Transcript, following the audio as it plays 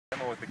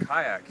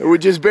kayak. We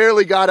just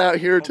barely got out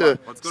here to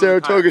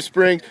Saratoga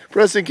Springs.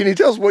 Preston, can you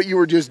tell us what you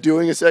were just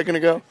doing a second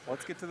ago?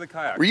 Let's get to the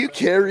kayak. Were you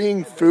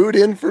carrying food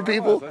in for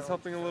people? I was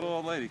helping a little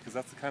old lady because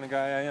that's the kind of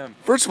guy I am.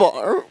 First of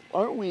all,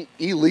 aren't we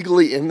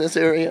illegally in this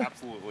area?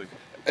 Absolutely.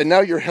 And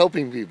now you're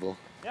helping people.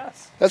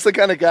 Yes. That's the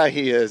kind of guy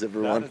he is,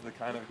 everyone. That is the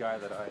kind of guy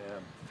that I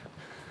am.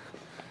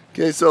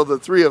 Okay, so the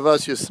three of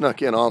us just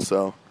snuck in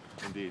also.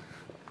 Indeed.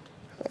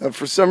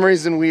 For some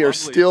reason, we are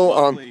still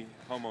on...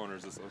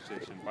 Homeowners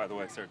Association, by the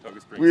way,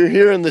 Saratoga Springs. We're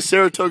here in the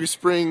Saratoga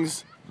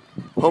Springs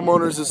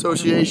Homeowners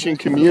Association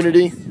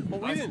community. Well,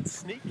 we didn't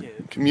sneak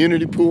in.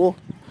 Community pool.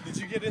 Did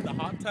you get in the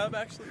hot tub,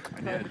 actually? I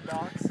did. The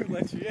docs who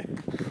let you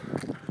in?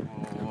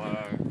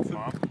 Well,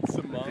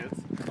 some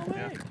moms. Oh,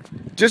 yeah. hey.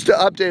 Just to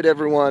update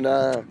everyone,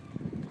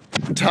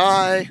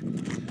 Ty,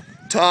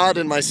 Todd,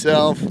 and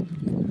myself,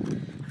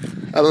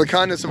 out of the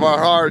kindness of our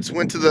hearts,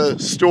 went to the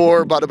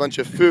store, bought a bunch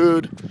of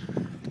food,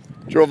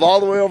 drove all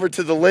the way over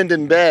to the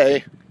Linden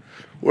Bay,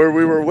 where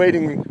we were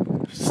waiting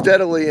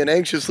steadily and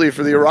anxiously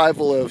for the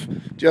arrival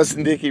of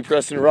Justin Dickey,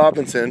 Preston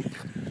Robinson.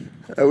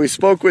 We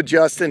spoke with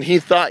Justin. He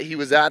thought he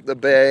was at the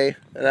bay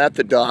and at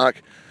the dock.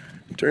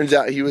 Turns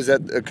out he was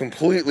at a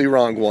completely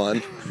wrong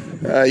one.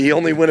 He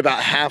only went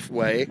about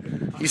halfway.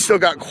 He still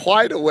got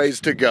quite a ways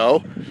to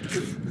go.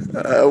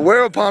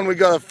 Whereupon we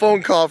got a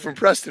phone call from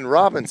Preston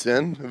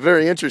Robinson, a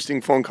very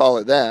interesting phone call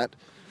at that.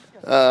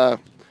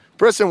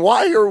 Preston,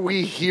 why are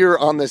we here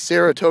on the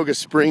Saratoga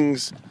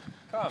Springs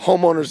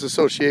Homeowners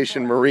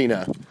Association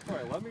Marina? All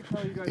right, let me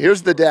tell you guys.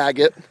 Here's the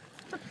Daggett.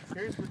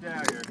 Here's the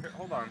dagger. Here,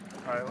 hold on.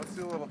 All right, let's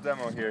do a little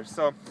demo here.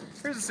 So,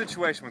 here's the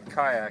situation with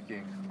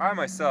kayaking. I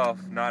myself,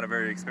 not a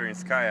very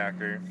experienced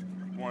kayaker,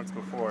 once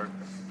before,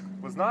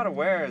 was not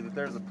aware that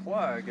there's a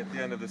plug at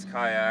the end of this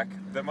kayak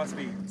that must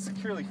be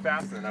securely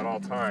fastened at all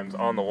times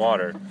on the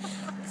water.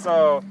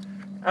 So,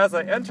 as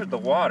I entered the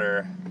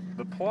water,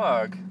 the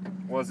plug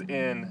was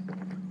in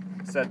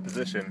said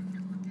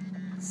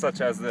position,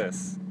 such as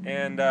this.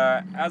 And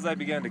as I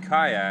began to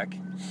kayak,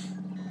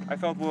 I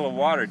felt a little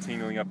water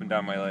tingling up and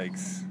down my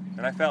legs.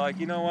 And I felt like,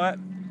 you know what?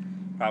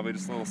 Probably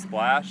just a little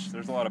splash.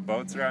 There's a lot of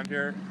boats around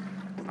here.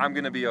 I'm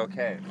gonna be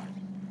okay.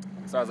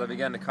 So as I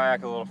began to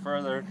kayak a little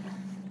further,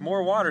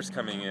 more water's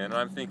coming in, and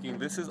I'm thinking,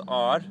 this is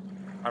odd.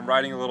 I'm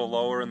riding a little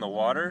lower in the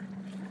water.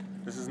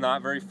 This is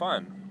not very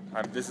fun.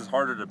 This is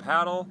harder to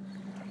paddle.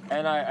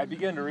 And I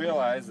began to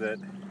realize that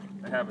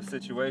I have a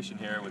situation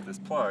here with this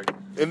plug.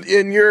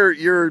 And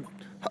you're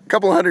a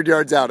couple hundred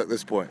yards out at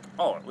this point.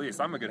 Oh, at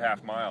least. I'm a good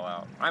half mile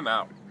out. I'm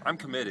out. I'm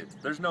committed.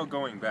 There's no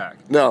going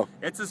back. No.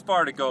 It's as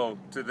far to go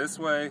to this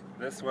way,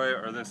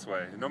 or this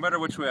way. No matter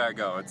which way I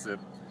go, it's a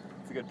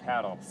good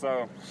paddle.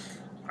 So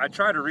I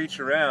try to reach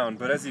around,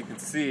 but as you can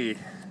see,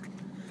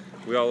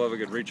 we all love a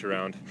good reach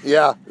around.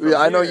 Yeah,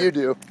 I know you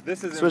do.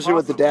 This is especially impossible.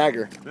 with the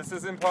dagger. This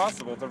is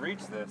impossible to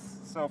reach this.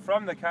 So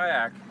from the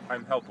kayak,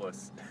 I'm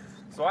helpless.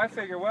 So I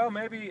figure, well,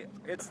 maybe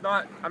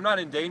I'm not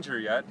in danger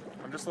yet.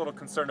 I'm just a little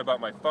concerned about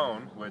my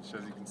phone, which,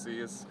 as you can see,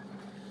 is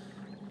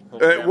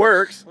It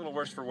works. A little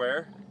worse for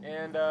wear.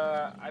 And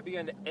I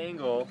began to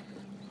angle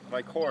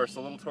my course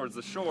a little towards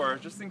the shore,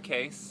 just in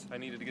case I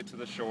needed to get to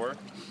the shore.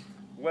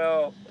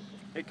 Well,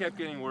 it kept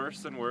getting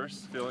worse and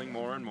worse, filling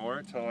more and more,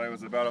 until I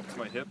was about up to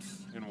my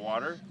hips in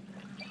water.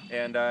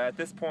 And at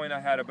this point, I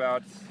had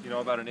about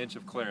an inch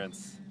of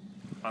clearance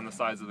on the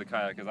sides of the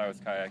kayak as I was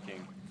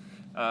kayaking.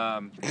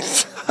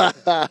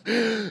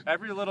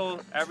 Every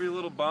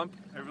little bump,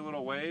 every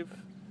little wave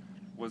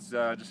was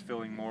just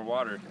filling more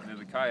water into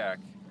the kayak.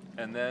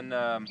 And then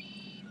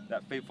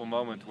that fateful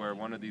moment where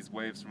one of these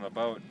waves from a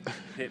boat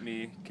hit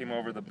me, came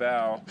over the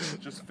bow,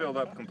 just filled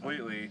up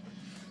completely.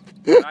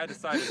 And I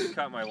decided to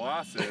cut my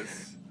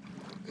losses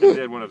and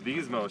did one of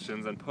these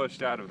motions and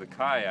pushed out of the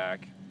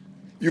kayak.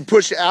 You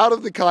pushed out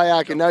of the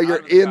kayak and now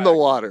you're in the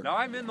water. Now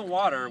I'm in the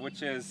water,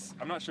 which is,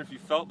 I'm not sure if you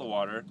felt the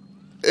water.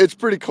 It's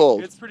pretty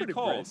cold. It's pretty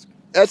cold. Brisk.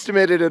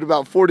 Estimated at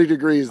about 40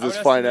 degrees this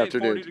fine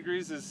afternoon. 40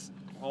 degrees is,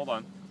 hold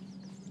on.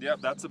 Yep,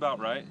 that's about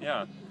right,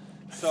 yeah.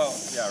 So,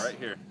 yeah, right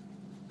here.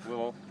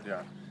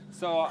 Yeah.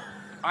 So,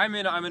 I'm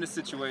in a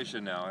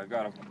situation now. I've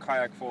got a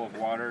kayak full of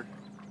water.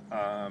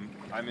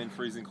 I'm in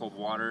freezing cold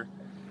water.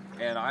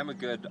 And I'm a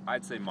good,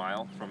 I'd say,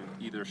 mile from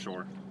either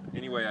shore.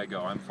 Any way I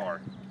go, I'm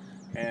far.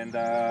 And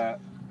I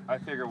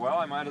figure, well,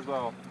 I might as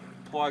well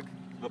plug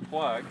the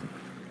plug.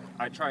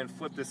 I try and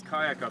flip this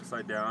kayak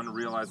upside down and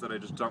realize that I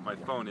just dumped my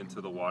phone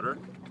into the water.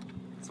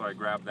 So I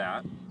grab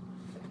that.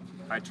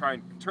 I try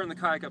and turn the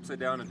kayak upside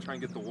down and try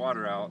and get the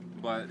water out.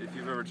 But if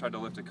you've ever tried to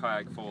lift a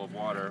kayak full of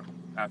water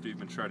after you've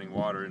been treading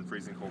water in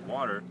freezing cold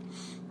water,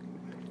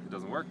 it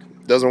doesn't work.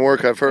 Doesn't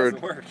work, I've heard.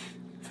 Doesn't work.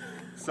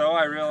 So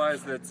I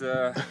realized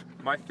that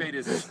my fate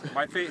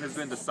has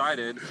been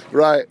decided.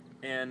 Right.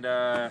 And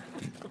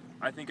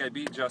I think I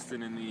beat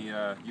Justin in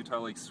the Utah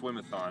Lake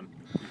Swim-a-thon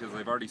because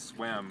I've already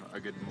swam a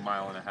good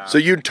mile and a half. So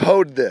you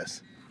towed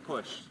this?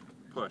 Pushed.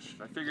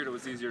 I figured it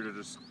was easier to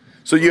just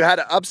So you had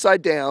it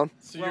upside down,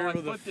 So Well, you're I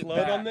able to flipped it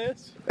float on back.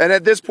 this? and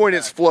at this point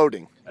it's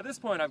floating. At this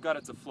point, I've got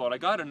it to float. I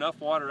got enough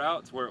water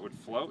out to where it would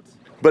float.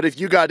 But if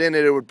you got in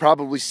it, it would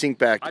probably sink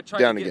back I tried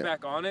down to get again.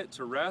 back on it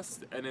to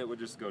rest, and it would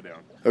just go down.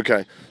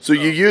 Okay. So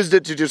you used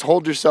it to just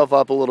hold yourself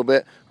up a little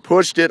bit,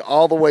 pushed it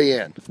all the way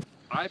in.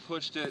 I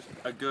pushed it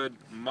a good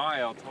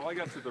mile till I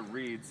got to the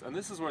reeds, and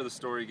this is where the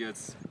story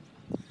gets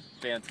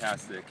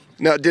fantastic.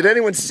 Now, did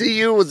anyone see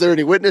you? Was there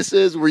any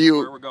witnesses? Were Where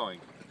you? we're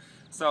going.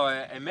 So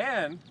a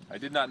man, I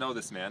did not know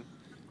this man,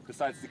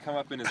 decides to come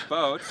up in his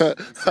boat and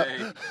say,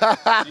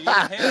 "Do you need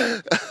a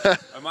hand?"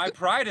 And my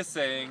pride is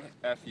saying,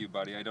 "F you,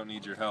 buddy, I don't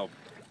need your help."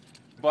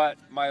 But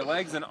my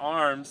legs and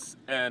arms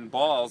and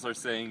balls are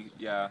saying,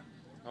 "Yeah,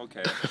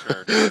 okay,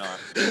 sure, why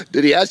not?"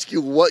 Did he ask you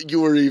what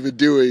you were even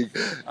doing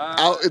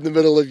out in the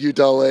middle of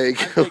Utah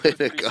Lake? I think Way it's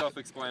to pretty go.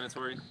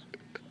 self-explanatory.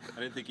 I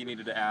didn't think he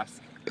needed to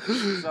ask.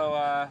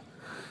 So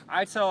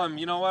I tell him,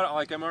 you know what?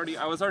 Like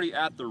I was already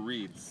at the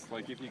reeds.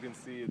 Like if you can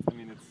see,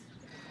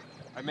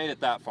 I made it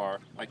that far.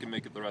 I can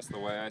make it the rest of the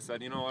way. I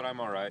said, you know what? I'm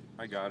all right.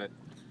 I got it.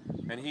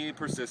 And he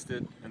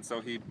persisted, and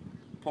so he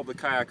pulled the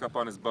kayak up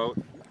on his boat.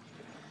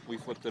 We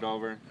flipped it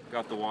over,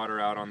 got the water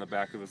out on the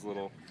back of his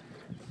little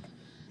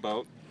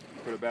boat,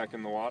 put it back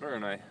in the water,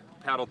 and I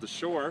paddled to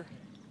shore,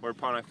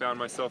 whereupon I found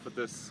myself at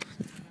this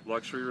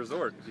luxury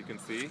resort. As you can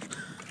see,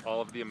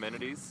 all of the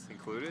amenities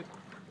included.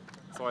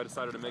 So I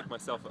decided to make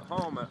myself at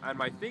home, and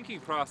my thinking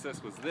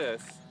process was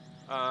this.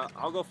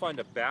 I'll go find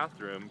a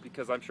bathroom,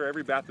 because I'm sure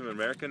every bathroom in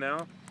America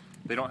now,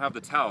 they don't have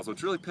the towels,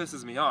 which really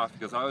pisses me off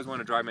because I always want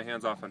to dry my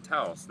hands off on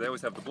towels. They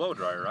always have the blow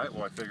dryer, right?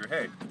 Well, I figure,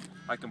 hey,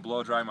 I can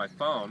blow dry my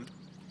phone,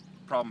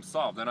 problem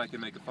solved. Then I can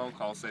make a phone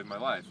call, save my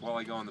life. While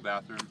I go in the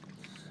bathroom,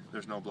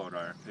 there's no blow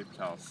dryer, paper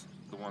towels,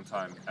 the one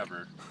time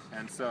ever.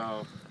 And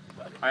so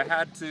I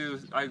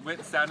went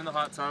and sat in the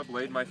hot tub,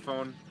 laid my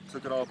phone,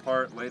 took it all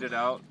apart, laid it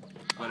out,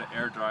 let it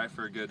air dry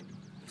for a good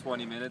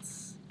 20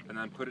 minutes, and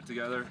then put it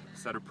together,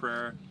 said a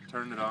prayer,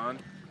 turned it on,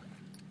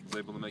 was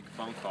able to make a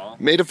phone call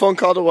Made a phone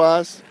call to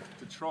us.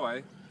 to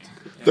Troy.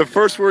 The And,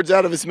 first words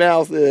out of his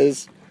mouth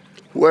is,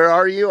 "Where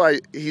are you?"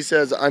 He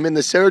says, "I'm in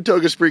the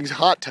Saratoga Springs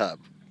hot tub."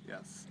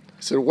 yes,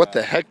 I said, "What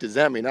the heck does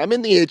that mean?" "I'm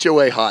in the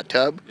HOA hot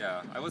tub."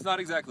 yeah, I was not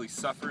exactly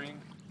suffering.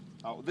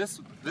 This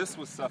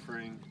was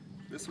suffering.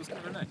 This was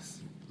kind of nice.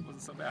 It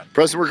wasn't so bad.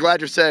 Preston, we're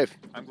glad you're safe.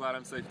 I'm glad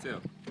I'm safe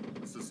too.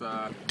 This is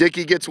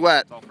Dickey gets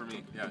wet. all for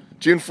me. Yeah,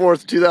 June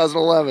 4th,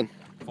 2011.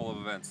 full of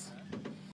events.